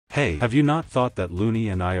Hey, have you not thought that Luni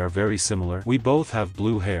and I are very similar? We both have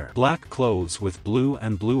blue hair, black clothes with blue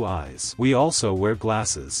and blue eyes. We also wear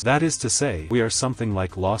glasses. That is to say, we are something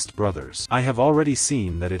like lost brothers. I have already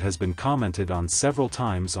seen that it has been commented on several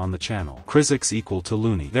times on the channel. Crisox equal to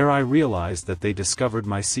Luni. There I realized that they discovered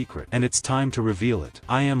my secret, and it's time to reveal it.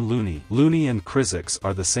 I am Luni. Luni and Crisox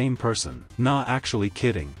are the same person. Nah, actually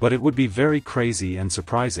kidding. But it would be very crazy and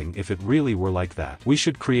surprising if it really were like that. We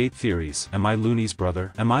should create theories. Am I Luni's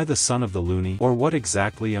brother? Am I the son of the Luni? Or what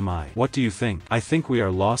exactly am I? What do you think? I think we are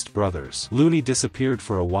lost brothers. Luni disappeared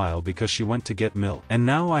for a while because she went to get milk, and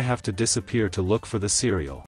now I have to disappear to look for the cereal.